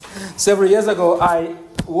Several years ago, I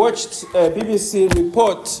watched a BBC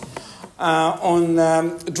report on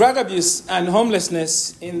drug abuse and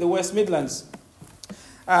homelessness in the West Midlands.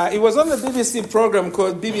 It was on the BBC program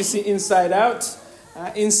called BBC Inside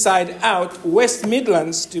Out, West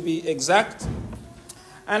Midlands to be exact.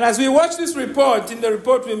 And as we watch this report, in the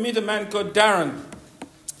report we meet a man called Darren.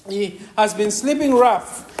 He has been sleeping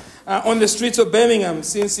rough on the streets of Birmingham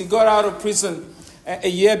since he got out of prison a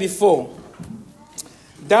year before.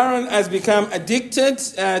 Darren has become addicted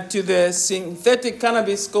to the synthetic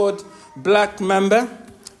cannabis called Black Mamba.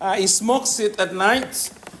 He smokes it at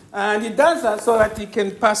night, and he does that so that he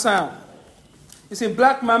can pass out. You see,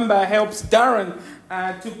 Black Mamba helps Darren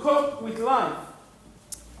to cope with life.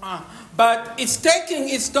 But it's taking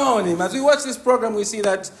its toll on him. As we watch this program, we see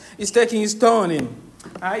that it's taking its toll on him.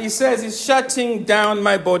 He says, it's shutting down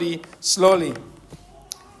my body slowly.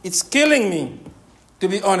 It's killing me, to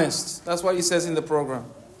be honest. That's what he says in the program.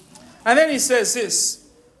 And then he says this,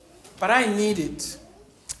 but I need it.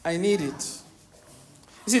 I need it.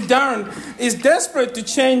 You see, Darren is desperate to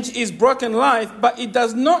change his broken life, but he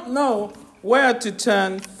does not know where to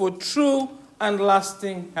turn for true and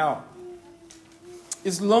lasting help.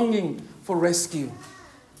 He's longing for rescue,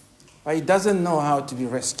 but he doesn't know how to be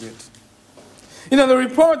rescued. You know, the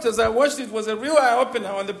report, as I watched it, was a real eye-opener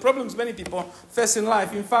on the problems many people face in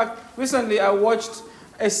life. In fact, recently I watched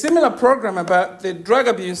a similar program about the drug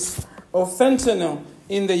abuse of fentanyl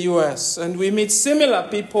in the US. And we meet similar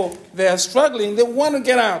people. They are struggling. They want to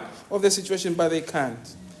get out of the situation, but they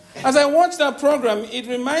can't. As I watched that program, it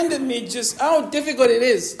reminded me just how difficult it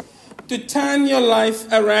is to turn your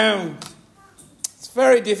life around. It's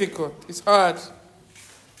very difficult. It's hard.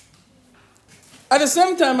 At the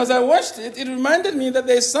same time, as I watched it, it reminded me that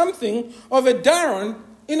there's something of a Darren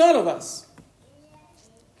in all of us.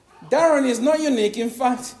 Darren is not unique. In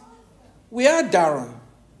fact, we are Darren.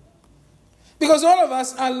 Because all of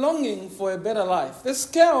us are longing for a better life. The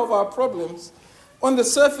scale of our problems on the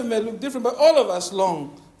surface may look different, but all of us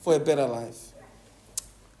long for a better life.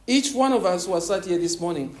 Each one of us who are sat here this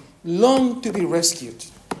morning long to be rescued.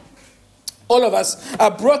 All of us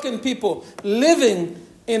are broken people living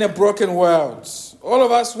in a broken world. All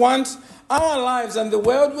of us want our lives and the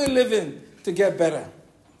world we live in to get better.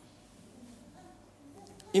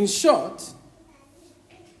 In short,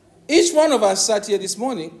 each one of us sat here this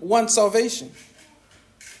morning wants salvation.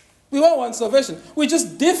 We all want salvation. We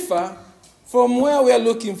just differ from where we are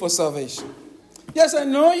looking for salvation. Yes, I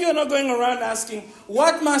know you're not going around asking,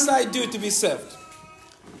 what must I do to be saved?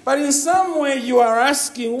 But in some way you are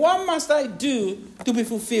asking, what must I do to be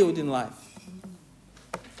fulfilled in life?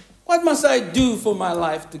 What must I do for my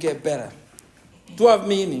life to get better? To have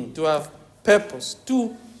meaning, to have purpose,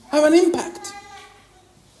 to have an impact?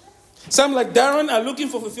 Some, like Darren, are looking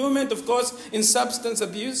for fulfillment, of course, in substance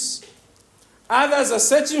abuse. Others are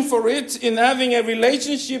searching for it in having a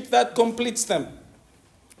relationship that completes them.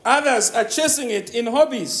 Others are chasing it in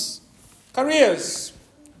hobbies, careers,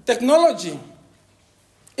 technology,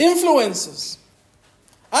 influences.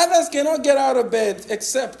 Others cannot get out of bed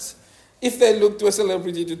except if they look to a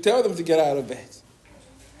celebrity to tell them to get out of bed.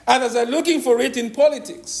 Others are looking for it in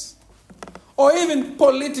politics or even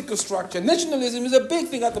political structure. Nationalism is a big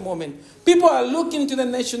thing at the moment. People are looking to the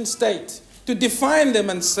nation state to define them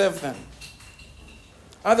and serve them.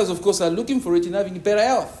 Others, of course, are looking for it in having better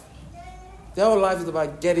health. Their whole life is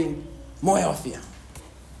about getting more healthier.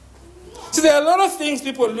 So there are a lot of things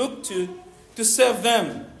people look to serve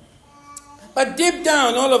them. But deep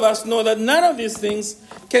down, all of us know that none of these things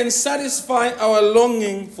can satisfy our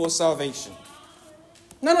longing for salvation.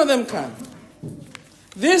 None of them can.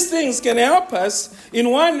 These things can help us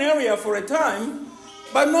in one area for a time,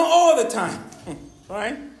 but not all the time.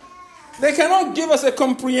 Right? They cannot give us a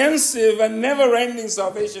comprehensive and never-ending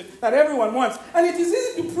salvation that everyone wants. And it is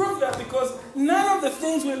easy to prove that because none of the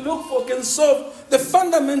things we look for can solve the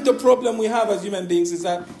fundamental problem we have as human beings, is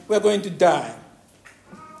that we're going to die.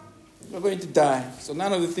 We're going to die. So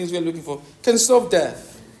none of the things we're looking for can solve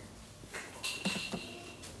death.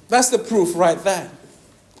 That's the proof right there.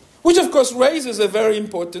 Which, of course, raises a very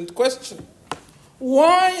important question.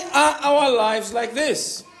 Why are our lives like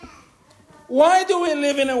this? Why do we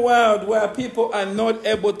live in a world where people are not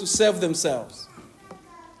able to serve themselves?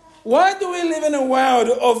 Why do we live in a world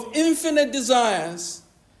of infinite desires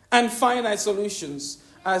and finite solutions,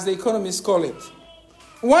 as the economists call it?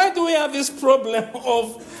 Why do we have this problem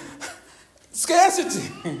of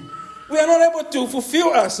scarcity? We are not able to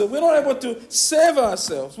fulfill ourselves. We're not able to save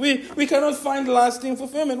ourselves. We cannot find lasting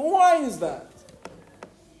fulfillment. Why is that?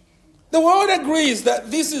 The world agrees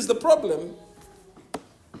that this is the problem,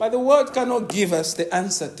 but the world cannot give us the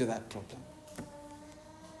answer to that problem.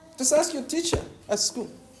 Just ask your teacher at school.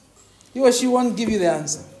 He or she won't give you the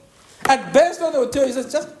answer. At best, what they will tell you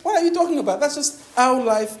is just, what are you talking about? That's just how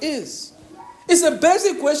life is. It's a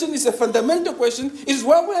basic question. It's a fundamental question. It's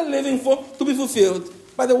what we're living for to be fulfilled.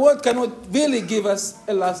 But the world cannot really give us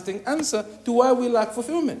a lasting answer to why we lack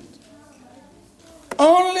fulfillment.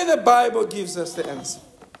 Only the Bible gives us the answer.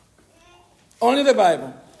 Only the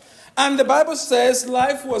Bible. And the Bible says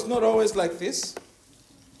life was not always like this.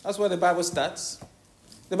 That's where the Bible starts.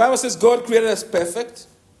 The Bible says God created us perfect.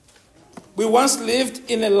 We once lived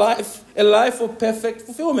in a life of perfect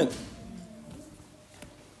fulfillment.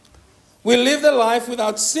 We lived a life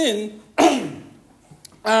without sin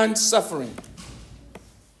and suffering.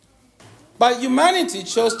 But humanity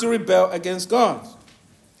chose to rebel against God.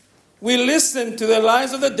 We listened to the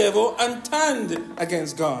lies of the devil and turned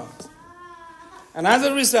against God. And as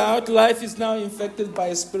a result, life is now infected by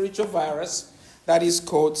a spiritual virus that is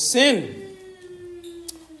called sin.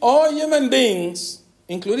 All human beings,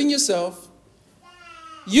 including yourself,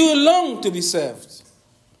 you long to be saved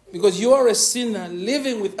because you are a sinner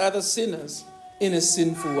living with other sinners in a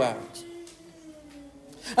sinful world.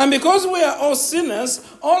 And because we are all sinners,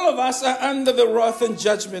 all of us are under the wrath and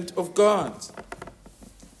judgment of God.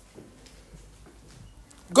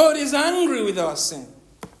 God is angry with our sin.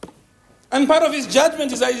 And part of his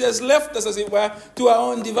judgment is that he has left us, as it were, to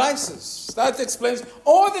our own devices. That explains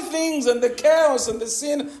all the things and the chaos and the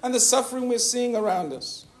sin and the suffering we're seeing around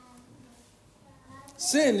us.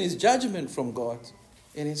 Sin is judgment from God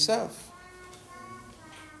in itself.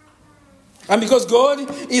 And because God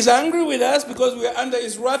is angry with us, because we are under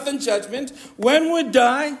his wrath and judgment, when we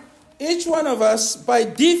die, each one of us, by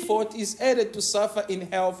default, is headed to suffer in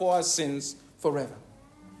hell for our sins forever.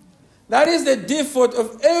 That is the default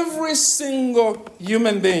of every single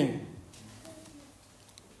human being.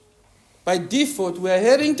 By default, we are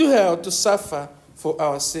heading to hell to suffer for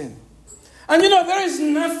our sin. And there is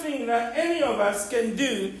nothing that any of us can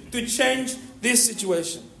do to change this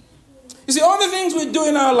situation. You see, all the things we do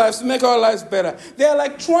in our lives to make our lives better, they are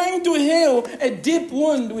like trying to heal a deep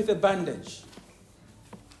wound with a bandage.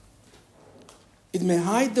 It may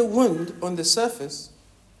hide the wound on the surface,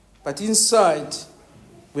 but inside,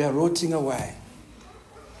 we are rotting away.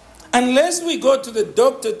 Unless we go to the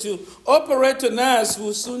doctor to operate on us,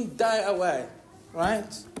 we'll soon die away.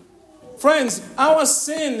 Right? Friends, our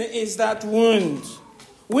sin is that wound.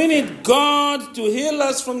 We need God to heal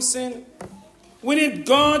us from sin. We need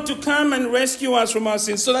God to come and rescue us from our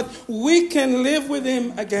sins so that we can live with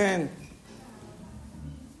him again.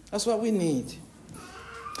 That's what we need.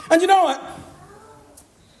 And you know what?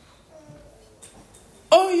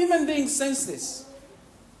 All human beings sense this.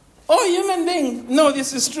 All human beings know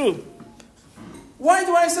this is true. Why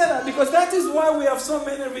do I say that? Because that is why we have so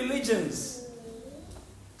many religions.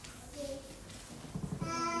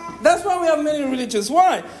 That's why we have many religions.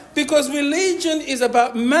 Why? Because religion is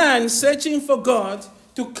about man searching for God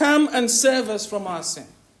to come and save us from our sin.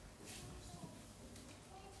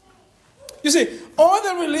 You see, all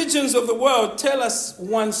the religions of the world tell us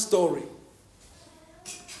one story.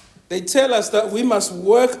 They tell us that we must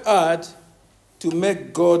work hard to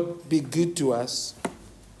make God be good to us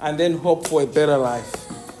and then hope for a better life.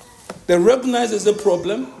 They recognize there's a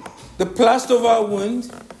problem, the plaster of our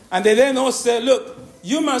wound, and they then all say, look,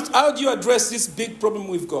 how do you address this big problem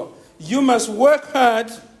we've got? You must work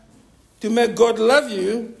hard to make God love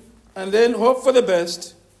you and then hope for the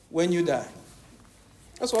best when you die.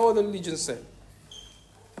 That's what all the religions say.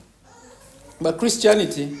 But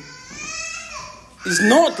Christianity is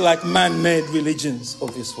not like man-made religions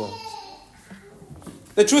of this world.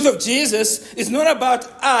 The truth of Jesus is not about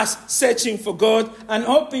us searching for God and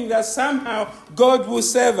hoping that somehow God will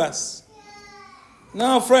save us.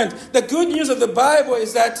 No, friend, the good news of the Bible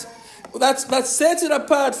is that sets it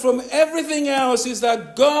apart from everything else is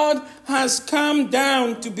that God has come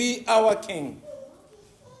down to be our King.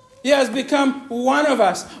 He has become one of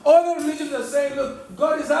us. All the religions are saying, look,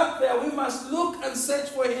 God is up there. We must look and search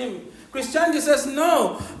for him. Christianity says,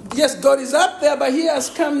 no. Yes, God is up there, but he has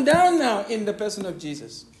come down now in the person of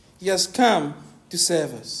Jesus. He has come to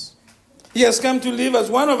save us. He has come to live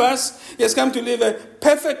as one of us. He has come to live a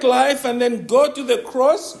perfect life and then go to the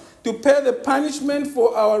cross to pay the punishment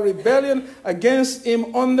for our rebellion against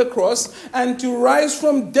him on the cross and to rise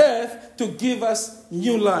from death to give us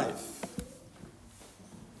new life.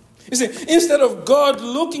 You see, instead of God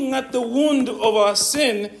looking at the wound of our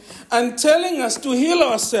sin and telling us to heal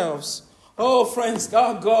ourselves, oh, friends,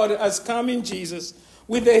 our God has come in Jesus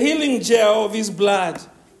with the healing gel of his blood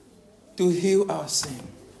to heal our sin.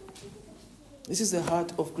 This is the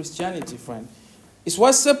heart of Christianity, friend. It's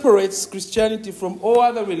what separates Christianity from all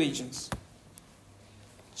other religions.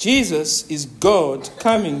 Jesus is God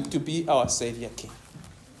coming to be our Savior King.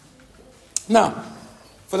 Now,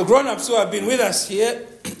 for the grown-ups who have been with us here,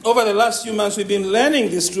 over the last few months we've been learning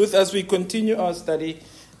this truth as we continue our study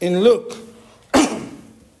in Luke.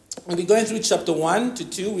 We'll be going through chapter 1 to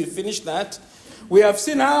 2. We finished that. We have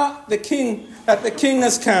seen how the king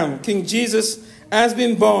has come. King Jesus has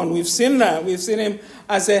been born. We've seen that. We've seen him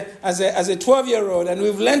as a 12-year-old, and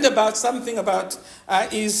we've learned about something about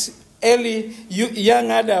his early young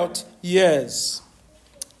adult years.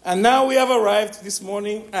 And now we have arrived this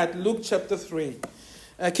morning at Luke chapter 3.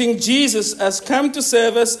 King Jesus has come to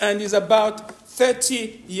serve us and is about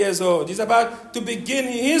 30 years old. He's about to begin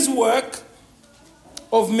his work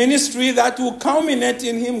of ministry that will culminate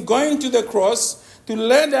in him going to the cross to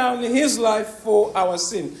lay down his life for our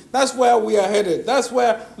sin. That's where we are headed. That's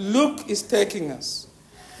where Luke is taking us.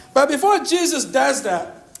 But before Jesus does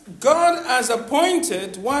that, God has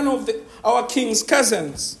appointed one of our king's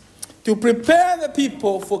cousins to prepare the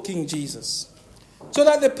people for King Jesus, so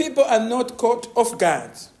that the people are not caught off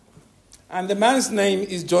guard. And the man's name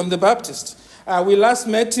is John the Baptist. We last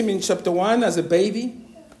met him in chapter 1 as a baby.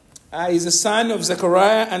 He's the son of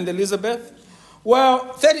Zechariah and Elizabeth.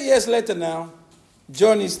 Well, 30 years later now,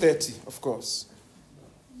 John is 30, of course.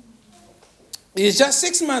 He's just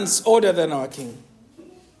 6 months older than our king.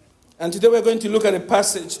 And today we're going to look at a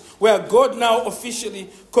passage where God now officially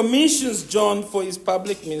commissions John for his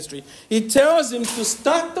public ministry. He tells him to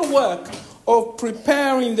start the work of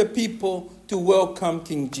preparing the people to welcome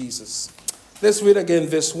King Jesus. Let's read again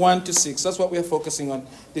verse 1 to 6. That's what we're focusing on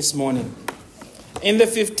this morning. In the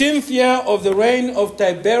 15th year of the reign of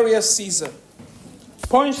Tiberius Caesar,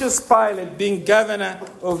 Pontius Pilate being governor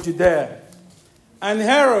of Judea, and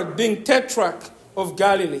Herod being tetrarch of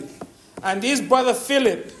Galilee, and his brother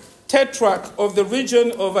Philip, tetrarch of the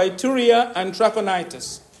region of Iturea and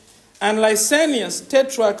Trachonitis, and Lysanias,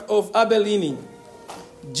 tetrarch of Abilene,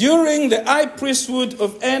 during the high priesthood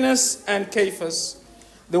of Annas and Caiaphas,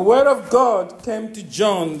 the word of God came to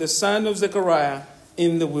John, the son of Zechariah,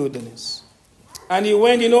 in the wilderness. And he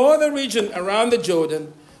went in all the region around the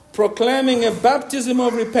Jordan, proclaiming a baptism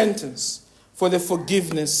of repentance for the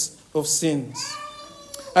forgiveness of sins.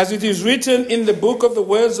 As it is written in the book of the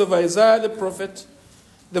words of Isaiah the prophet,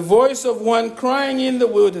 the voice of one crying in the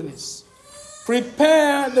wilderness,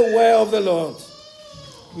 prepare the way of the Lord,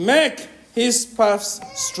 make his paths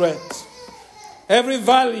straight. Every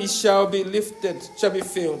valley shall be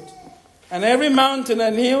filled, and every mountain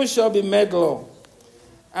and hill shall be made low.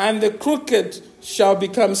 And the crooked shall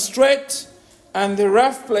become straight, and the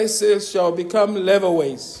rough places shall become level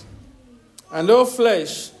ways. And all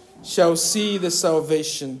flesh shall see the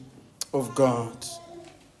salvation of God.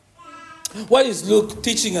 What is Luke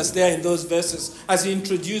teaching us there in those verses as he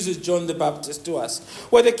introduces John the Baptist to us?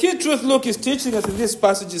 Well, the key truth Luke is teaching us in this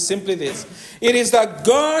passage is simply this. It is that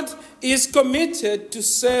God is committed to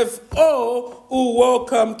serve all who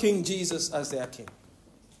welcome King Jesus as their king.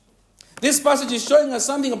 This passage is showing us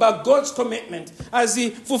something about God's commitment as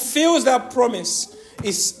he fulfills that promise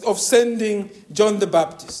of sending John the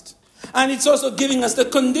Baptist. And it's also giving us the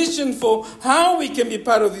condition for how we can be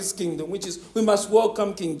part of this kingdom, which is we must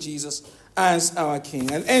welcome King Jesus as our king.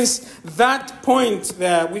 And hence, that point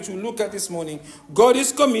there, which we look at this morning, God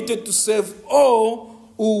is committed to serve all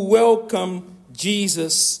who welcome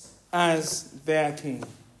Jesus as their king.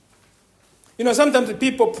 You know, sometimes the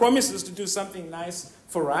people promise us to do something nice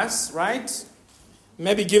for us, right?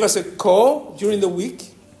 Maybe give us a call during the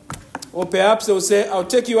week. Or perhaps they'll say, I'll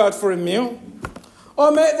take you out for a meal.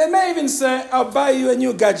 Or they may even say, I'll buy you a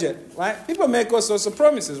new gadget, right? People make all sorts of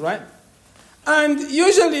promises, right? And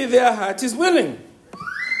usually their heart is willing.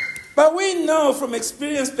 But we know from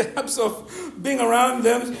experience, perhaps, of being around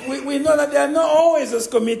them, we know that they are not always as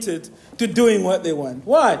committed to doing what they want.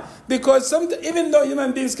 Why? Because even though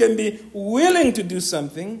human beings can be willing to do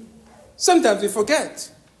something, sometimes we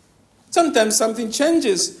forget. Sometimes something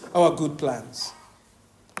changes our good plans.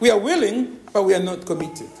 We are willing, but we are not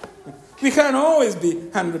committed. We can't always be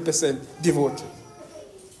 100% devoted.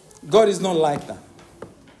 God is not like that.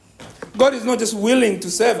 God is not just willing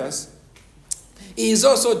to serve us. He is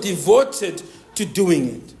also devoted to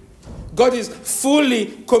doing it. God is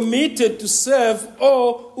fully committed to serve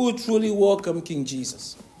all who truly welcome King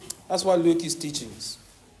Jesus. That's what Luke is teaching us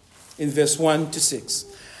in verse 1 to 6.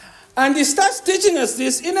 And he starts teaching us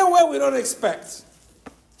this in a way we don't expect.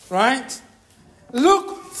 Right?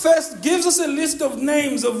 Luke first gives us a list of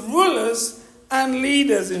names of rulers and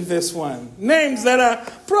leaders in verse 1. Names that are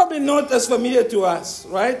probably not as familiar to us,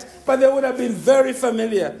 right? But they would have been very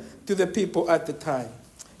familiar to the people at the time.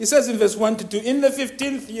 He says in verse 1 to 2, in the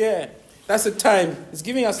 15th year, that's the time, he's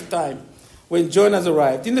giving us the time, when John has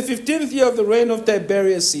arrived. In the 15th year of the reign of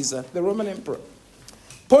Tiberius Caesar, the Roman emperor,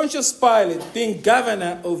 Pontius Pilate being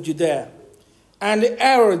governor of Judea, and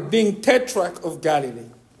Herod being tetrarch of Galilee,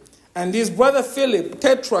 and his brother Philip,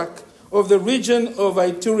 tetrarch of the region of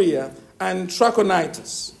Iturea and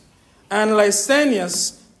Trachonitis, and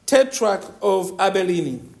Lysanias, tetrarch of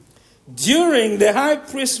Abilene. During the high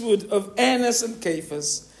priesthood of Annas and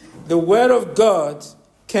Caiaphas, the word of God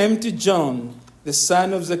came to John, the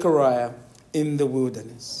son of Zechariah, in the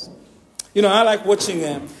wilderness. You know, I like watching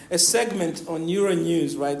a segment on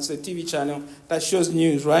Euronews, right? It's a TV channel that shows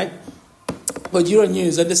news, right? But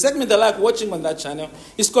Euronews. And the segment I like watching on that channel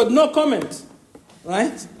is called No Comment,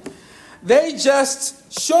 right? They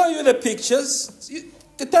just show you the pictures.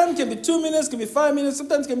 The time can be 2 minutes, can be 5 minutes,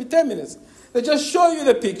 sometimes can be 10 minutes. They just show you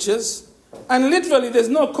the pictures, and literally there's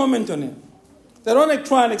no comment on it. They don't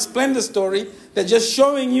try and explain the story. They're just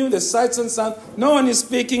showing you the sights and sounds. No one is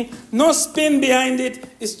speaking. No spin behind it.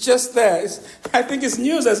 It's just there. I think it's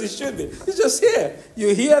news as it should be. It's just here.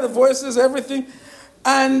 You hear the voices, everything,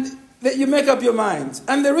 and you make up your mind.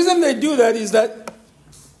 And the reason they do that is that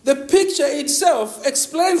the picture itself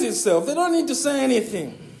explains itself. They don't need to say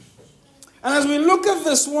anything. And as we look at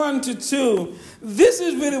verse 1 to 2, this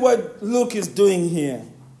is really what Luke is doing here.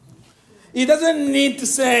 He doesn't need to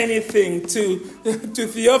say anything to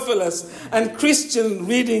Theophilus and Christian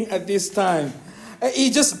reading at this time.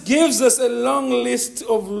 He just gives us a long list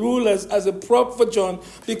of rulers as a prop for John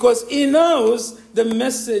because he knows the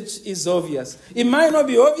message is obvious. It might not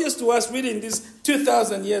be obvious to us reading this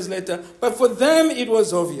 2,000 years later, but for them it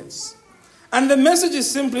was obvious. And the message is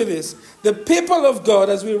simply this. The people of God,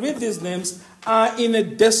 as we read these names, are in a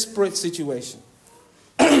desperate situation.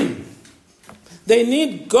 They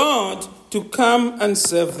need God to come and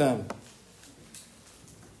serve them.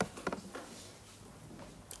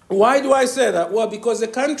 Why do I say that? Well, because the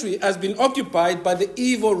country has been occupied by the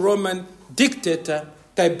evil Roman dictator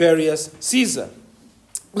Tiberius Caesar.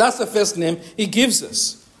 That's the first name he gives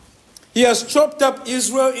us. He has chopped up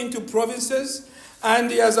Israel into provinces,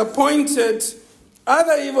 and he has appointed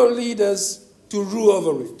other evil leaders to rule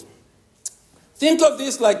over it. Think of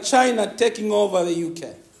this like China taking over the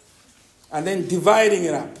UK and then dividing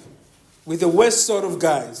it up with the West sort of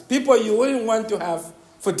guys. People you wouldn't want to have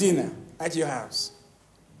for dinner at your house.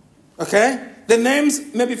 Okay? The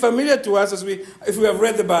names may be familiar to us if we have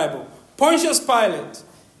read the Bible. Pontius Pilate,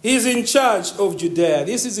 he is in charge of Judea.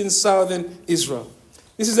 This is in southern Israel.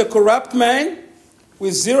 This is a corrupt man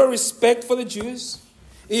with zero respect for the Jews.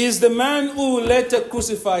 He is the man who later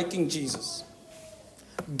crucified King Jesus.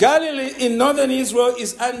 Galilee in northern Israel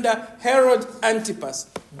is under Herod Antipas.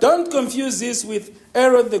 Don't confuse this with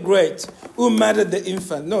Herod the Great, who murdered the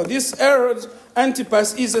infant. No, this Herod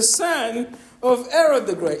Antipas is a son of Herod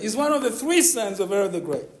the Great. He's one of the 3 sons of Herod the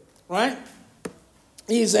Great, right?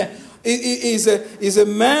 He's a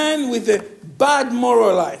man with a bad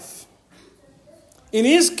moral life. In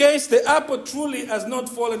his case, the apple truly has not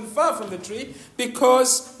fallen far from the tree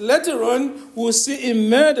because later on we'll see him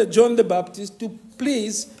murder John the Baptist to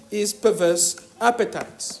please his perverse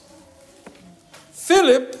appetites.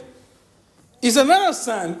 Philip is another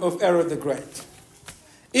son of Herod the Great.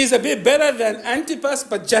 He's a bit better than Antipas,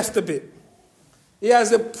 but just a bit. He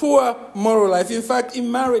has a poor moral life. In fact, he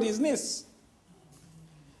married his niece.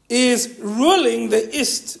 He is ruling the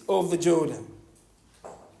east of the Jordan.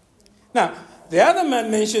 Now, the other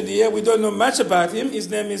man mentioned here, we don't know much about him. His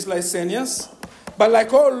name is Lysanias. But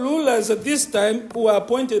like all rulers at this time who were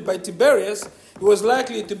appointed by Tiberius, he was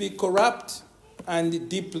likely to be corrupt and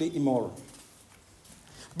deeply immoral.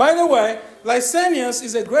 By the way, Lysanias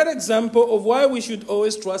is a great example of why we should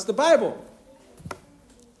always trust the Bible.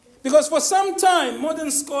 Because for some time,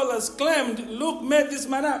 modern scholars claimed Luke made this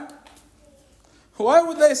man up. Why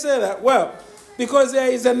would they say that? Well, because there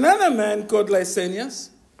is another man called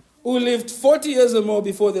Lysanias who lived 40 years or more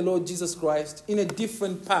before the Lord Jesus Christ in a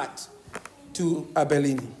different part to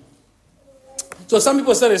Abilene. So some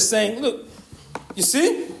people started saying, look, you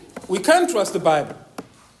see, we can't trust the Bible.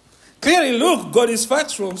 Clearly, Luke got his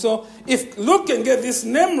facts wrong. So if Luke can get this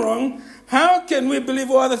name wrong, how can we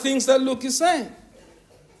believe all the things that Luke is saying?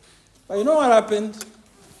 But you know what happened?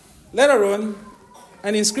 Later on,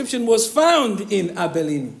 an inscription was found in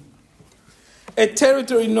Abilene, a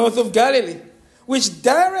territory north of Galilee, which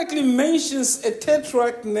directly mentions a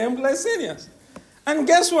tetrarch named Lysanias. And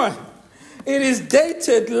guess what? It is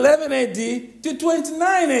dated 11 AD to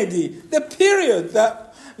 29 AD, the period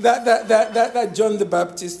that John the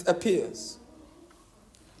Baptist appears.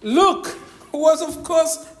 Luke was, of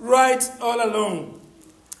course, right all along.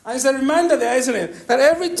 And it's a reminder there, isn't it, that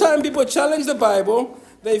every time people challenge the Bible,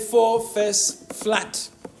 they fall face flat.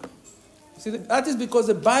 See, that is because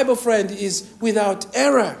the Bible, friend, is without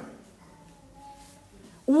error.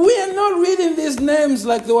 We are not reading these names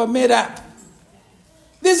like they were made up.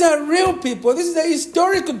 These are real people. This is a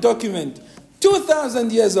historical document,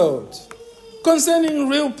 2,000 years old, concerning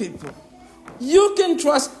real people. You can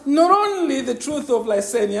trust not only the truth of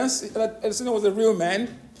Lysanias, that Lysanias was a real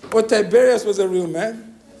man, or Tiberius was a real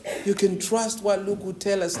man. You can trust what Luke will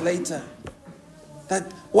tell us later.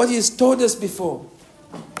 That what he's told us before,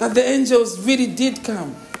 that the angels really did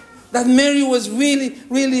come. That Mary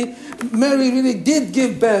really did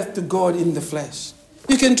give birth to God in the flesh.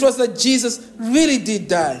 You can trust that Jesus really did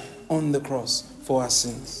die on the cross for our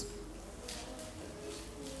sins.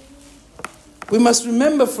 We must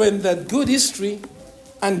remember, friend, that good history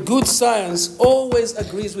and good science always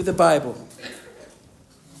agrees with the Bible.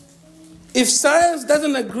 If science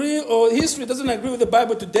doesn't agree or history doesn't agree with the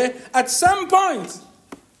Bible today, at some point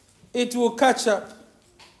it will catch up.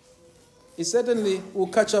 It certainly will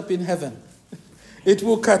catch up in heaven. It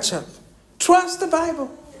will catch up. Trust the Bible.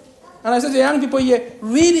 And I said to young people here,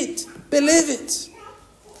 read it, believe it.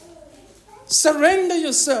 Surrender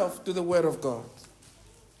yourself to the Word of God.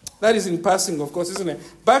 That is in passing, of course, isn't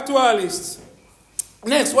it? Back to our list.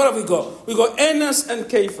 Next, what have we got? We got Annas and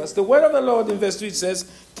Caiaphas. The word of the Lord in verse 3 says,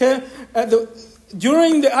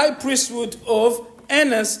 during the high priesthood of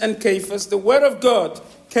Annas and Caiaphas, the word of God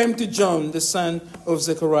came to John, the son of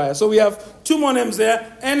Zechariah. So we have two more names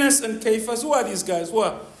there, Annas and Caiaphas. Who are these guys?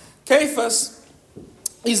 Well, Caiaphas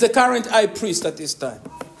is the current high priest at this time.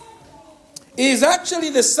 He is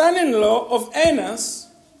actually the son-in-law of Annas,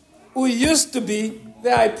 who used to be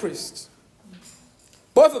the high priest.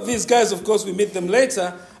 Both of these guys, of course, we meet them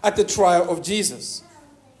later at the trial of Jesus.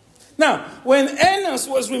 Now, when Annas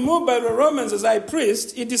was removed by the Romans as high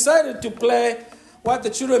priest, he decided to play what the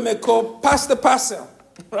children may call pass the parcel,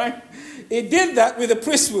 right? He did that with the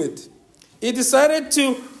priesthood. He decided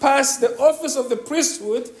to pass the office of the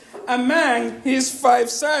priesthood among his 5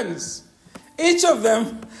 sons. Each of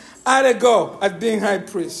them had a go at being high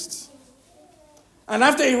priest. And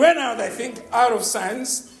after he ran out, I think, out of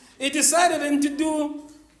sons, he decided then to do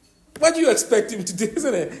what you expect him to do,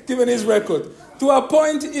 isn't it? Given his record. To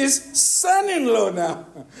appoint his son-in-law now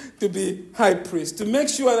to be high priest, to make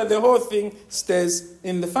sure that the whole thing stays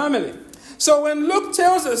in the family. So when Luke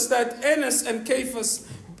tells us that Annas and Caiaphas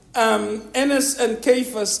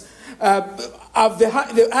of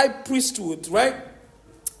the high priesthood, right?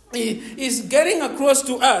 He is getting across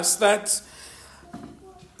to us that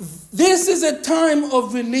this is a time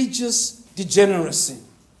of religious degeneracy.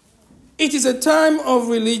 It is a time of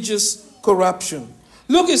religious corruption.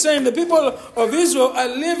 Luke is saying the people of Israel are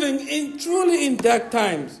living truly in dark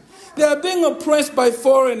times. They are being oppressed by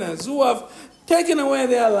foreigners who have taken away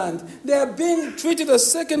their land. They are being treated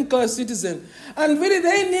as second-class citizens. And really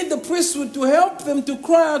they need the priesthood to help them to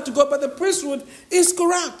cry out to God. But the priesthood is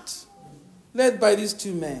corrupt, led by these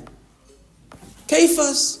 2 men.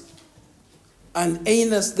 Caiaphas and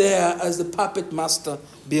Annas there as the puppet master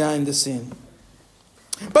behind the scene.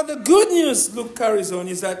 But the good news, Luke carries on,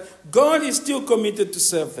 is that God is still committed to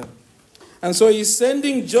serve them. And so he's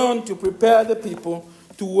sending John to prepare the people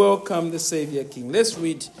to welcome the Saviour King. Let's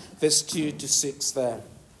read verse 2 to 6 there.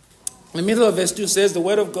 In the middle of verse 2 says, the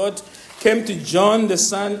word of God came to John, the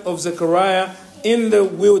son of Zechariah, in the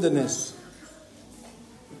wilderness.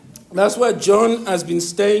 That's where John has been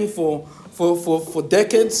staying for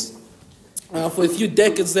decades. For a few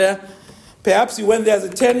decades there. Perhaps he went there as a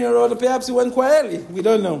 10-year-old, or perhaps he went quite early. We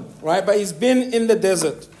don't know, right? But he's been in the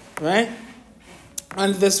desert, right?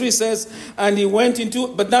 And verse 3 says,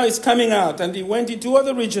 but now he's coming out, and he went into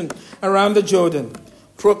other region around the Jordan,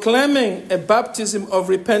 proclaiming a baptism of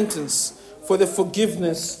repentance for the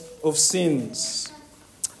forgiveness of sins.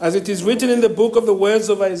 As it is written in the book of the words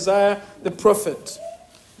of Isaiah the prophet,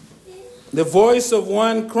 the voice of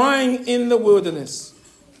one crying in the wilderness,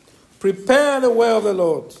 prepare the way of the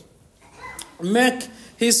Lord. Make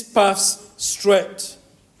his paths straight.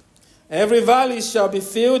 Every valley shall be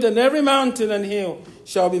filled, and every mountain and hill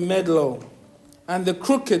shall be made low. And the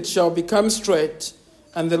crooked shall become straight,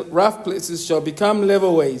 and the rough places shall become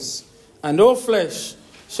level ways. And all flesh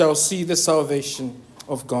shall see the salvation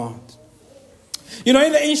of God. You know,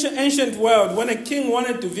 in the ancient world, when a king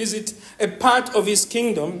wanted to visit a part of his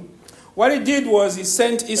kingdom, what he did was he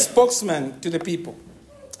sent his spokesman to the people,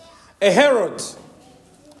 a herald,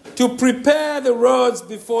 to prepare the roads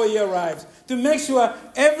before he arrives, to make sure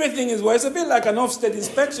everything is well. It's a bit like an Ofsted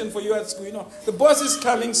inspection for you at school. You know, the boss is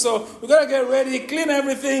coming, so we've got to get ready, clean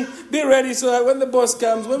everything, be ready so that when the boss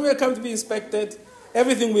comes, when we come to be inspected,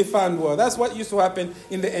 everything we found well. That's what used to happen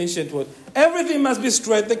in the ancient world. Everything must be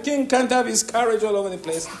straight. The king can't have his carriage all over the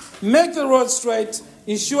place. Make the road straight.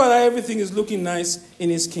 Ensure that everything is looking nice in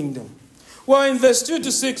his kingdom. Well, in verse 2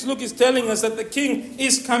 to 6, Luke is telling us that the king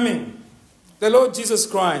is coming, the Lord Jesus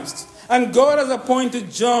Christ. And God has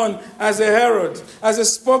appointed John as a herald, as a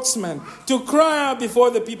spokesman, to cry out before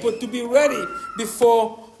the people, to be ready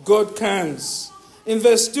before God comes. In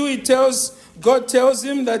verse 2, God tells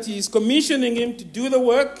him that he is commissioning him to do the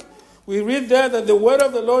work. We read there that the word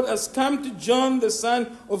of the Lord has come to John, the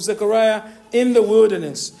son of Zechariah, in the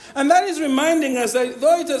wilderness. And that is reminding us that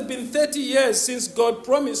though it has been 30 years since God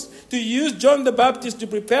promised to use John the Baptist to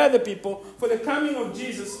prepare the people for the coming of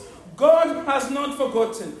Jesus, God has not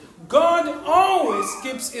forgotten. God always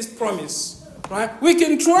keeps his promise. Right? We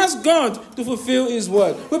can trust God to fulfill his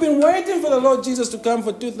word. We've been waiting for the Lord Jesus to come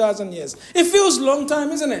for 2,000 years. It feels a long time,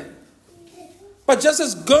 isn't it? But just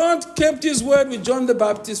as God kept his word with John the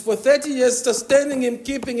Baptist for 30 years, sustaining him,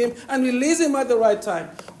 keeping him, and releasing him at the right time,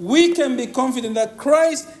 we can be confident that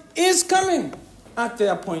Christ is coming at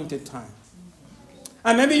the appointed time.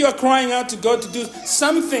 And maybe you are crying out to God to do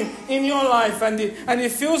something in your life, and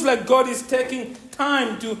it feels like God is taking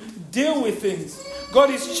time to deal with things. God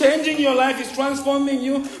is changing your life, He's transforming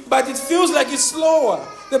you, but it feels like it's slower.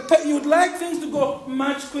 You'd like things to go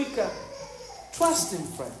much quicker. Trust Him,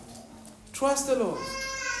 friend. Trust the Lord.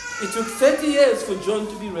 It took 30 years for John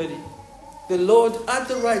to be ready. The Lord, at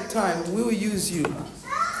the right time, will use you.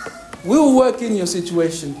 Will work in your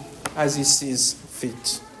situation as He sees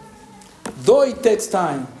fit. Though it takes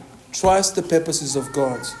time, trust the purposes of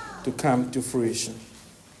God to come to fruition.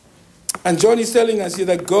 And John is telling us here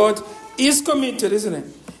that God is committed, isn't it?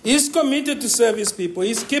 He's committed to serve His people.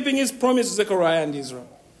 He's keeping His promise to Zechariah and Israel.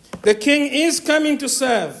 The king is coming to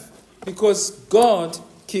serve because God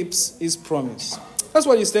keeps His promise. That's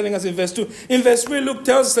what He's telling us in verse 2. In verse 3, Luke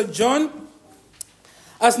tells us that John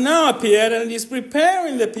has now appeared and is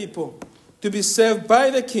preparing the people to be served by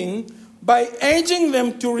the king by urging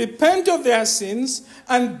them to repent of their sins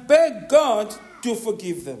and beg God to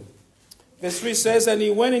forgive them. Verse 3 says, and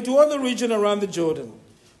he went into all the region around the Jordan,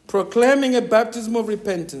 proclaiming a baptism of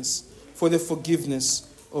repentance for the forgiveness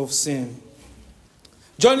of sin.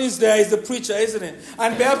 John is there, he's the preacher, isn't it?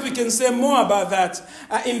 And perhaps we can say more about that.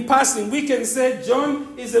 In passing, we can say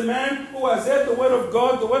John is a man who has heard the word of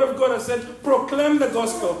God. The word of God has said, proclaim the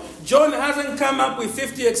gospel. John hasn't come up with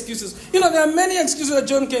 50 excuses. There are many excuses that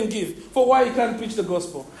John can give for why he can't preach the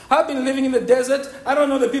gospel. I've been living in the desert. I don't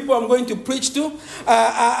know the people I'm going to preach to.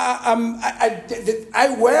 I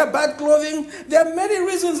wear bad clothing. There are many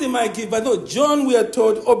reasons he might give. But no, John, we are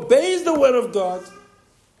told, obeys the word of God.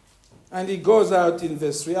 And he goes out in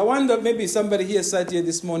verse 3. I wonder, maybe somebody here sat here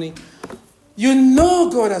this morning. You know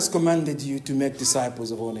God has commanded you to make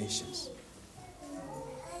disciples of all nations.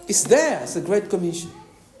 It's there. It's a great commission.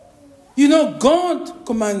 You know God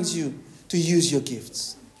commands you to use your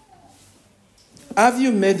gifts. Have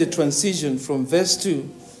you made the transition from verse 2,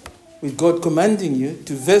 with God commanding you,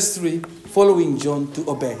 to verse 3, following John to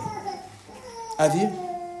obey? Have you?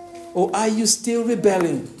 Or are you still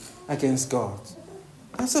rebelling against God?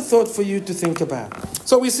 That's a thought for you to think about.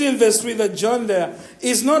 So we see in verse 3 that John there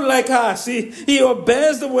is not like us. He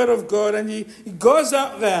obeys the word of God and he goes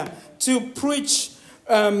out there to preach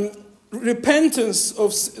repentance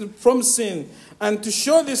from sin and to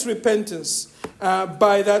show this repentance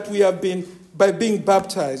by being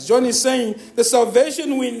baptized. John is saying the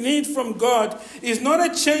salvation we need from God is not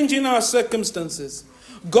a change in our circumstances.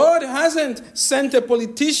 God hasn't sent a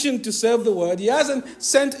politician to serve the word. He hasn't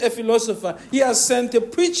sent a philosopher. He has sent a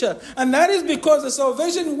preacher. And that is because the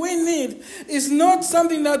salvation we need is not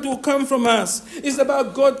something that will come from us. It's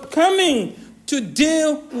about God coming to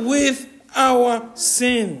deal with our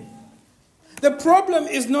sin. The problem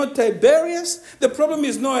is not Tiberius. The problem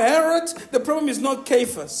is not Herod. The problem is not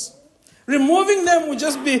Caiaphas. Removing them would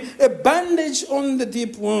just be a bandage on the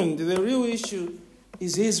deep wound. The real issue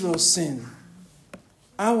is Israel's sin.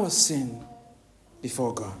 Our sin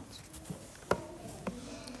before God.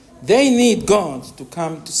 They need God to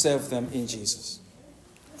come to serve them in Jesus.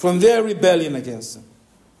 From their rebellion against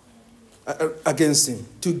Him,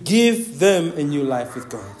 to give them a new life with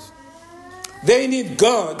God. They need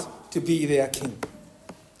God to be their King.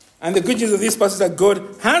 And the good news of this passage is that God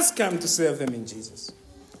has come to serve them in Jesus.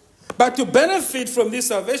 But to benefit from this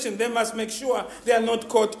salvation, they must make sure they are not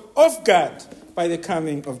caught off guard by the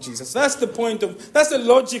coming of Jesus. That's the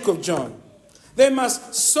logic of John. They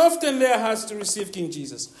must soften their hearts to receive King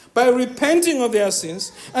Jesus by repenting of their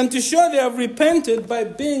sins and to show they have repented by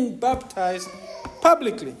being baptized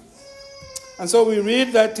publicly. And so we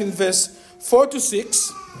read that in verse 4 to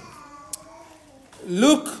 6,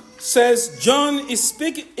 Luke says John is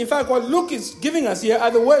speaking. In fact, what Luke is giving us here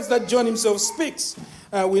are the words that John himself speaks.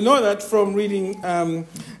 We know that from reading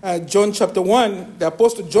John chapter 1, the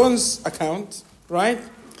Apostle John's account, right?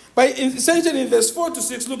 But essentially in verse 4 to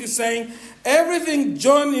 6, Luke is saying everything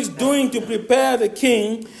John is doing to prepare the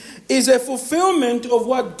king is a fulfillment of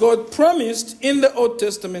what God promised in the Old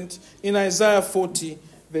Testament in Isaiah 40,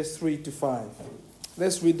 verse 3 to 5.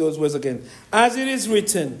 Let's read those words again. As it is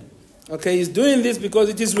written. Okay, he's doing this because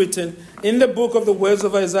it is written in the book of the words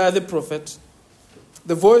of Isaiah the prophet.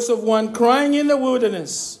 The voice of one crying in the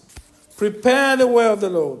wilderness, prepare the way of the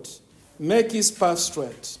Lord, make his path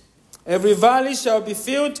straight. Every valley shall be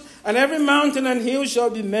filled, and every mountain and hill shall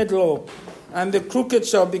be made low, and the crooked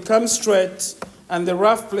shall become straight, and the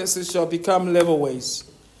rough places shall become level ways.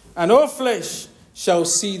 And all flesh shall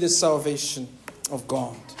see the salvation of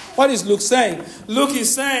God. What is Luke saying? Luke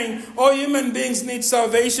is saying all human beings need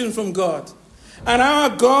salvation from God. And our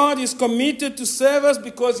God is committed to save us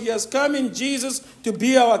because he has come in Jesus to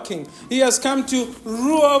be our king. He has come to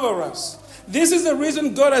rule over us. This is the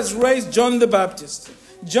reason God has raised John the Baptist.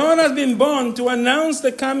 John has been born to announce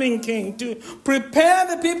the coming king, to prepare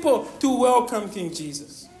the people to welcome King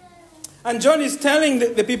Jesus. And John is telling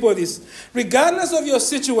the people this. Regardless of your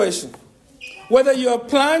situation, whether you are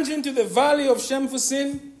plunged into the valley of shameful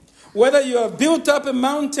sin, whether you have built up a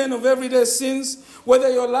mountain of everyday sins, whether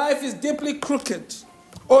your life is deeply crooked,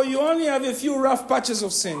 or you only have a few rough patches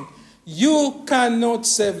of sin, you cannot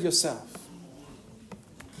save yourself.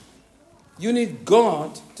 You need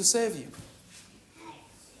God to save you.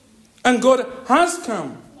 And God has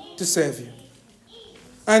come to save you.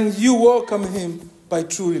 And you welcome him by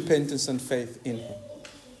true repentance and faith in him.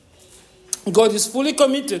 God is fully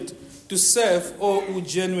committed to save all who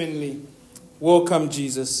genuinely welcome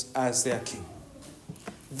Jesus as their king.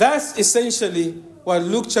 That's essentially what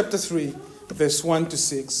Luke chapter 3, verse 1 to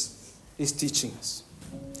 6 is teaching us.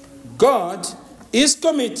 God is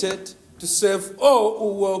committed to serve all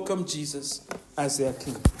who welcome Jesus as their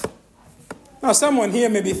king. Now, someone here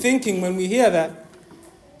may be thinking when we hear that,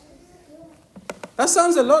 that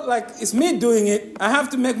sounds a lot like it's me doing it. I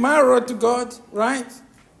have to make my road to God, right?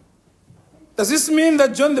 Does this mean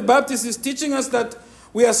that John the Baptist is teaching us that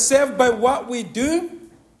we are saved by what we do?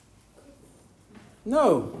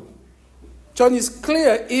 No. John is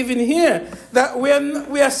clear even here that we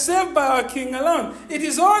are saved by our King alone. It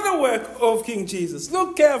is all the work of King Jesus.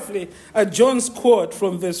 Look carefully at John's quote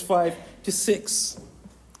from verse 5 to 6.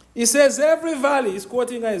 He says, every valley, he's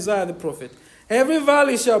quoting Isaiah the prophet, every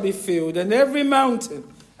valley shall be filled, and every mountain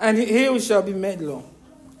and hill shall be made low,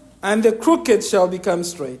 and the crooked shall become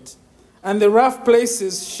straight, and the rough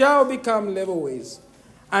places shall become level ways,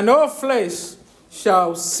 and all flesh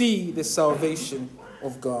shall see the salvation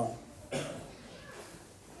of God.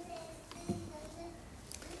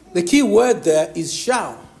 The key word there is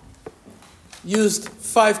shall, used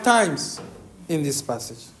 5 times in this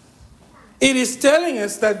passage. It is telling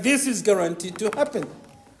us that this is guaranteed to happen.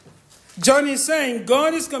 John is saying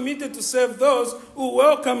God is committed to save those who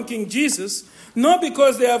welcome King Jesus, not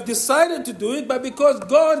because they have decided to do it, but because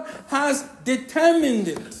God has determined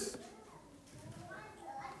it.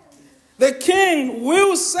 The king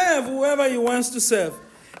will serve whoever he wants to serve.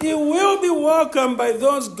 He will be welcomed by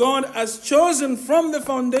those God has chosen from the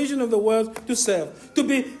foundation of the world to serve, to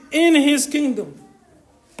be in his kingdom.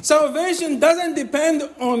 Salvation doesn't depend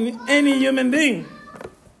on any human being.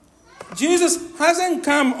 Jesus hasn't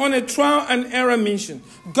come on a trial and error mission.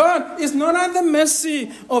 God is not at the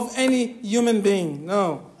mercy of any human being.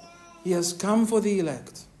 No. He has come for the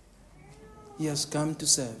elect. He has come to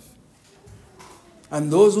serve.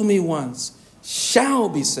 And those whom he wants shall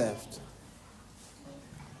be served.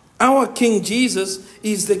 Our King Jesus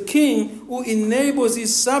is the king who enables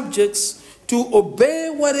his subjects to obey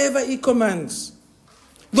whatever he commands.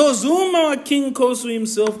 Those whom our king calls to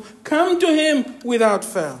himself come to him without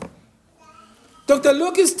fail. Dr.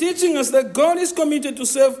 Luke is teaching us that God is committed to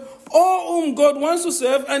serve all whom God wants to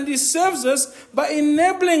serve, and he serves us by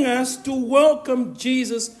enabling us to welcome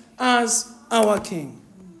Jesus as our king.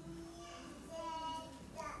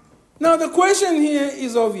 Now, the question here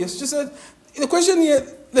is obvious. Just the question here,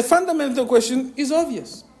 the fundamental question is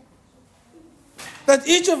obvious. That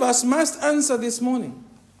each of us must answer this morning.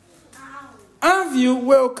 Have you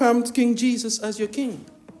welcomed King Jesus as your king?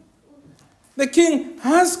 The king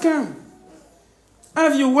has come.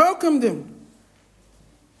 Have you welcomed him?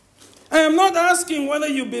 I am not asking whether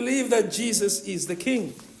you believe that Jesus is the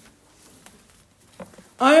king.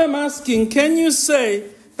 I am asking, can you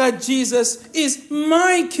say that Jesus is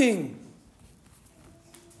my king?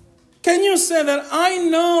 Can you say that I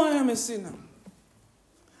know I am a sinner?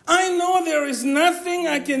 I know there is nothing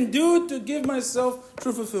I can do to give myself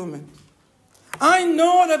true fulfillment. I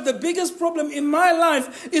know that the biggest problem in my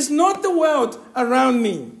life is not the world around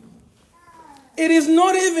me. It is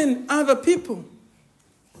not even other people.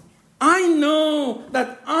 I know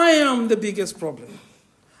that I am the biggest problem.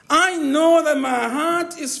 I know that my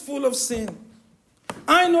heart is full of sin.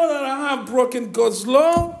 I know that I have broken God's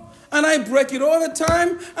law, and I break it all the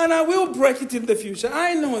time, and I will break it in the future.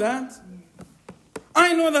 I know that.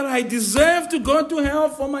 I know that I deserve to go to hell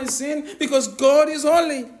for my sin because God is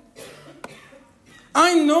holy.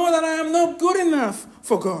 I know that I am not good enough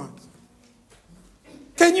for God.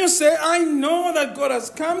 Can you say, I know that God has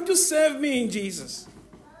come to save me in Jesus?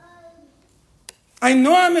 I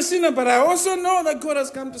know I'm a sinner, but I also know that God has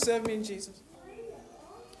come to save me in Jesus.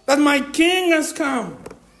 That my King has come.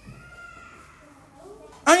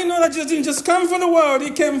 I know that Jesus didn't just come for the world.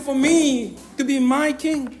 He came for me to be my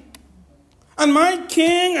King. And my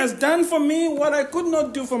King has done for me what I could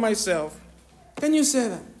not do for myself. Can you say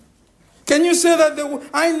that? Can you say that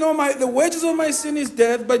I know the wages of my sin is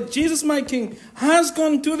death, but Jesus, my King, has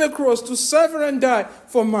gone to the cross to suffer and die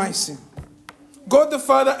for my sin? God the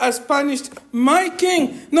Father has punished my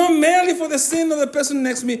King, not merely for the sin of the person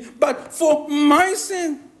next to me, but for my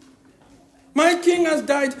sin. My King has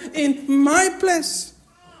died in my place.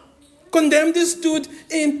 Condemned and stood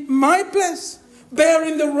in my place,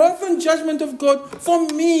 bearing the wrath and judgment of God for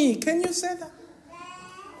me. Can you say that?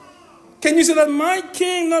 Can you say that my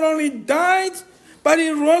King not only died, but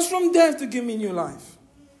he rose from death to give me new life?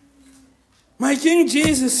 My King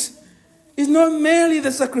Jesus is not merely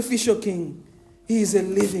the sacrificial King. He is a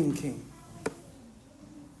living King.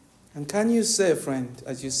 And can you say, friend,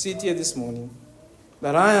 as you sit here this morning,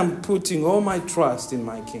 that I am putting all my trust in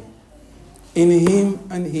my King, in him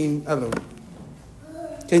and him alone?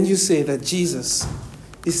 Can you say that Jesus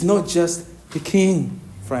is not just the King,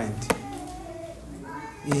 friend?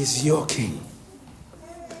 He is your King.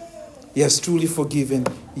 He has truly forgiven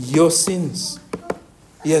your sins.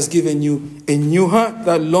 He has given you a new heart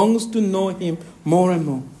that longs to know him more and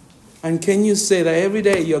more. And can you say that every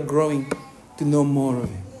day you're growing to know more of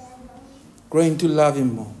him, growing to love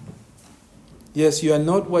him more? Yes, you are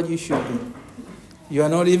not what you should be. You are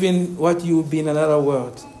not even what you would be in another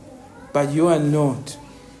world. But you are not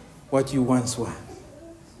what you once were.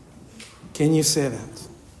 Can you say that?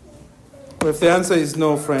 Well, if the answer is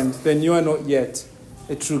no, friend, then you are not yet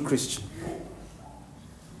a true Christian.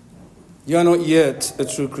 You are not yet a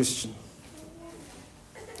true Christian.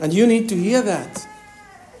 And you need to hear that.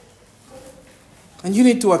 And you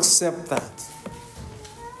need to accept that.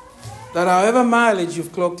 That however mileage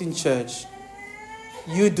you've clocked in church,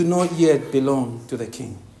 you do not yet belong to the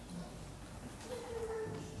King.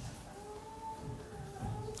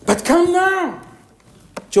 But come now,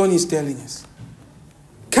 John is telling us.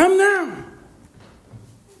 Come now.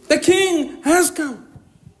 The King has come.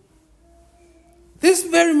 This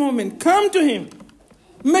very moment, come to him.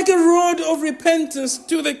 Make a road of repentance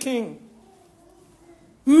to the King.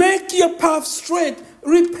 Make your path straight.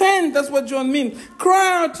 Repent, that's what John means.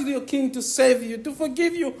 Cry out to your King to save you, to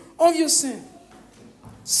forgive you of your sin.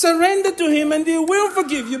 Surrender to him and he will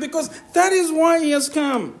forgive you, because that is why he has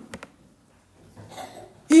come.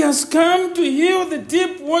 He has come to heal the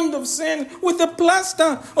deep wound of sin with the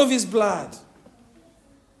plaster of his blood.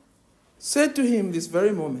 Say to him this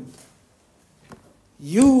very moment,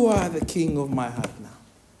 you are the King of my heart now.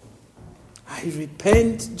 I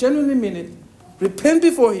repent, genuinely mean it. Repent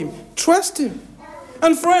before him. Trust him.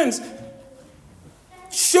 And friends,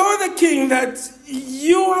 show the King that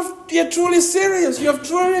you're truly serious. You have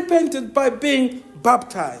truly repented by being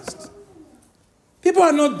baptized. People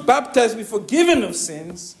are not baptized to be forgiven of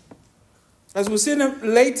sins. As we'll see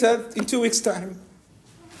later in 2 weeks' time,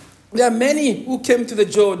 there are many who came to the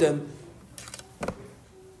Jordan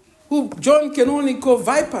who John can only call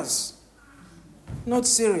vipers. Not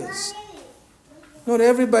serious. Not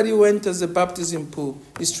everybody who enters the baptism pool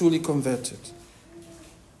is truly converted.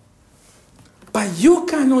 But you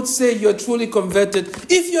cannot say you're truly converted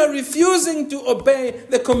if you're refusing to obey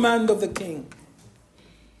the command of the King.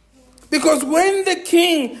 Because when the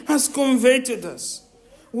King has converted us,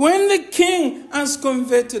 we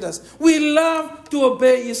love to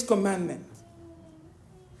obey his commandment.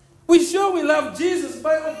 We show we love Jesus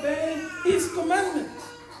by obeying his commandment.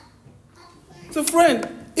 So friend,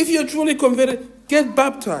 if you're truly converted, get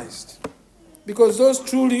baptized. Because those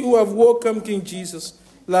truly who have welcomed King Jesus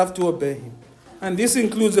love to obey him. And this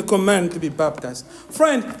includes the command to be baptized.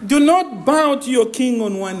 Friend, do not bow to your King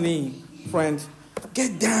on one knee. Friend,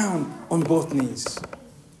 get down on both knees.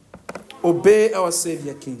 Obey our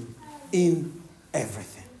Savior King in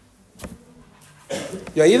everything.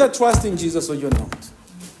 You're either trusting Jesus or you're not.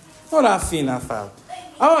 Not our fin, our foul.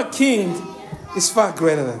 Our King is far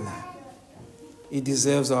greater than that. He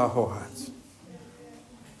deserves our whole heart.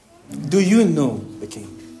 Do you know the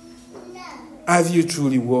King? Have you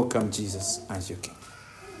truly welcomed Jesus as your King?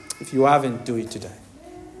 If you haven't, do it today.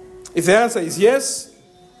 If the answer is yes,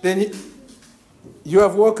 then you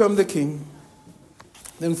have welcomed the King.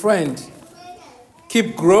 Then, friend,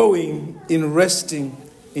 keep growing in resting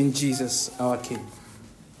in Jesus, our King.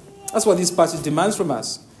 That's what this passage demands from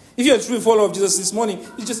us. If you're a true follower of Jesus this morning,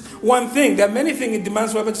 it's just one thing. There are many things it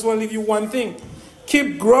demands from us, but I just want to leave you one thing.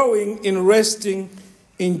 Keep growing in resting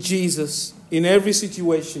in Jesus in every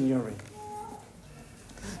situation you're in.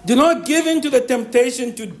 Do not give in to the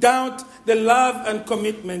temptation to doubt the love and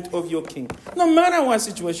commitment of your King, no matter what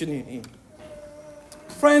situation you're in.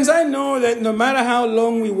 Friends, I know that no matter how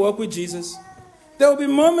long we walk with Jesus, there will be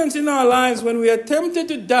moments in our lives when we are tempted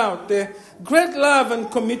to doubt the great love and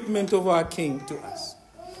commitment of our King to us.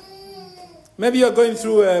 Maybe you're going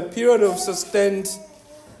through a period of sustained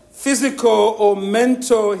physical or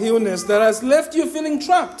mental illness that has left you feeling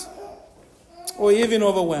trapped or even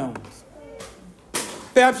overwhelmed.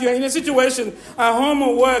 Perhaps you're in a situation at home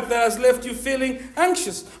or work that has left you feeling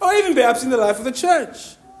anxious, or even perhaps in the life of the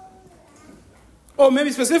church. Or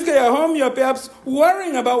maybe specifically at home, you're perhaps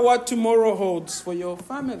worrying about what tomorrow holds for your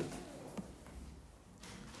family.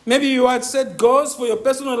 Maybe you had set goals for your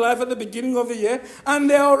personal life at the beginning of the year, and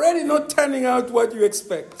they're already not turning out what you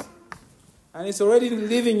expect. And it's already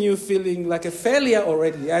leaving you feeling like a failure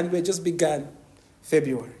already, and we just began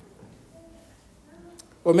February.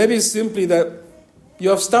 Or maybe it's simply that you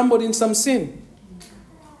have stumbled in some sin,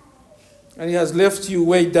 and it has left you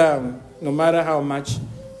way down, no matter how much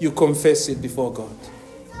you confess it before God.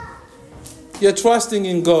 You're trusting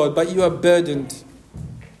in God, but you are burdened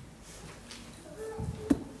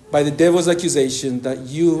by the devil's accusation that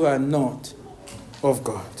you are not of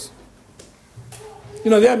God. You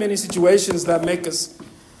know, there are many situations that make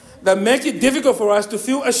it difficult for us to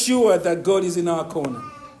feel assured that God is in our corner.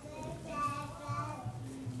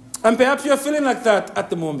 And perhaps you're feeling like that at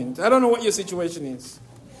the moment. I don't know what your situation is.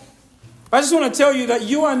 I just want to tell you that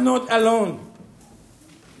you are not alone.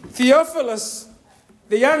 Theophilus,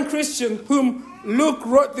 the young Christian whom Luke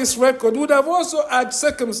wrote this record, would have also had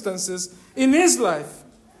circumstances in his life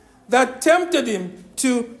that tempted him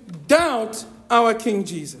to doubt our King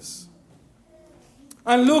Jesus.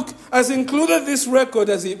 And Luke has included this record,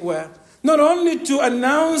 as it were, not only to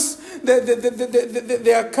announce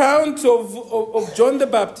the account of John the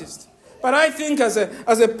Baptist, but I think as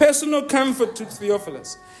a personal comfort to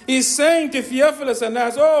Theophilus. He's saying to Theophilus and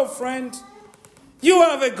us, oh friend, you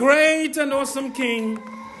have a great and awesome King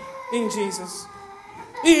in Jesus.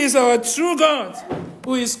 He is our true God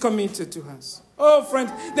who is committed to us. Oh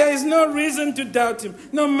friend, there is no reason to doubt him,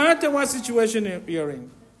 no matter what situation you're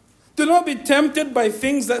in. Do not be tempted by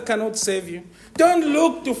things that cannot save you. Don't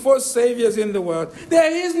look to false saviors in the world. There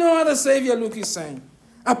is no other savior, Luke is saying,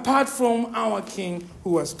 apart from our King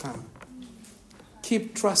who has come.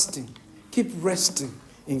 Keep trusting, keep resting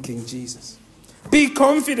in King Jesus. Be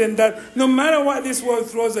confident that no matter what this world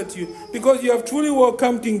throws at you, because you have truly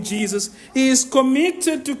welcomed King Jesus, he is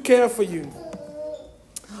committed to care for you.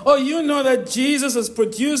 Oh, you know that Jesus has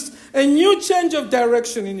produced a new change of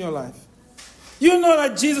direction in your life. You know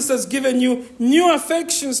that Jesus has given you new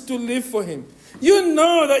affections to live for him. You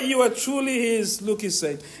know that you are truly his, Luke is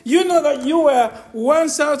saying. You know that you were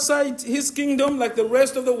once outside his kingdom like the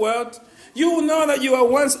rest of the world. You know that you were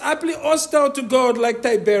once aptly hostile to God like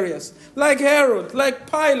Tiberius, like Herod, like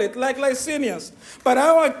Pilate, like Licinius. But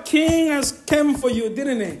our King has come for you,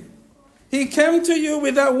 didn't he? He came to you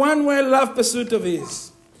with that one-way love pursuit of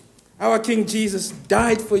his. Our King Jesus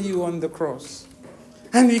died for you on the cross.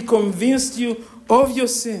 And he convinced you of your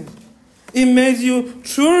sin. He made you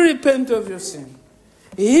truly repent of your sin.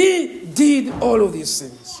 He did all of these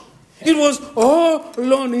things. It was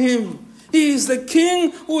all on him. He is the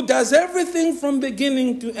King who does everything from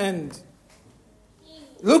beginning to end.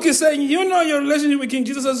 Luke is saying, you know your relationship with King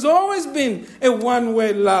Jesus has always been a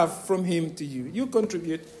one-way love from him to you. You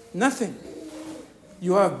contribute nothing.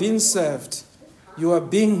 You have been served. You are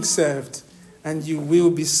being served. And you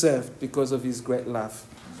will be served because of his great love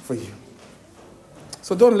for you.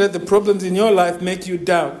 So don't let the problems in your life make you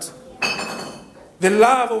doubt the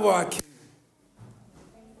love of our King.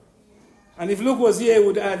 And if Luke was here, he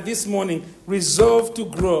would add this morning, resolve to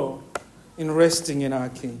grow in resting in our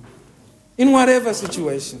King. In whatever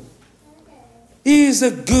situation. He is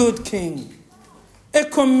a good King, a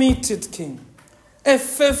committed King, a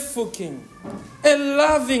faithful King, a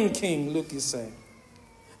loving King, Luke is saying.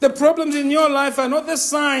 The problems in your life are not the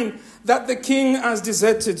sign that the king has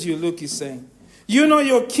deserted you, Luke is saying. You know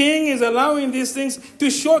your king is allowing these things to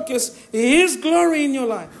showcase his glory in your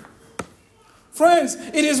life. Friends,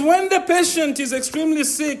 it is when the patient is extremely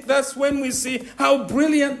sick, that's when we see how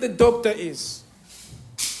brilliant the doctor is.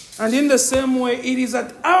 And in the same way, it is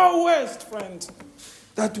at our worst, friend,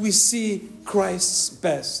 that we see Christ's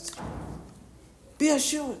best. Be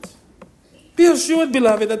assured. Be assured,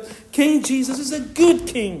 beloved, that King Jesus is a good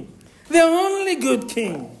king. The only good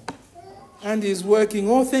king. And is working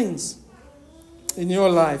all things in your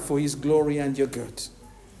life for his glory and your good.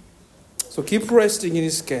 So keep resting in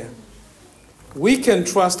his care. We can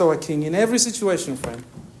trust our king in every situation, friend.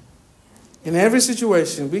 In every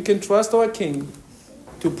situation, we can trust our king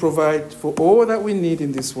to provide for all that we need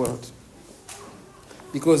in this world.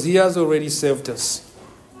 Because he has already saved us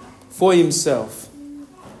for himself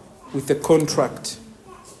with the contract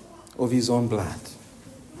of his own blood.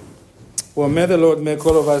 Well, may the Lord make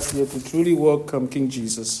all of us here to truly welcome King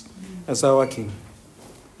Jesus as our King.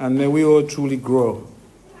 And may we all truly grow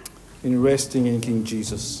in resting in King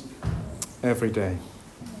Jesus every day.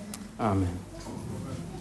 Amen.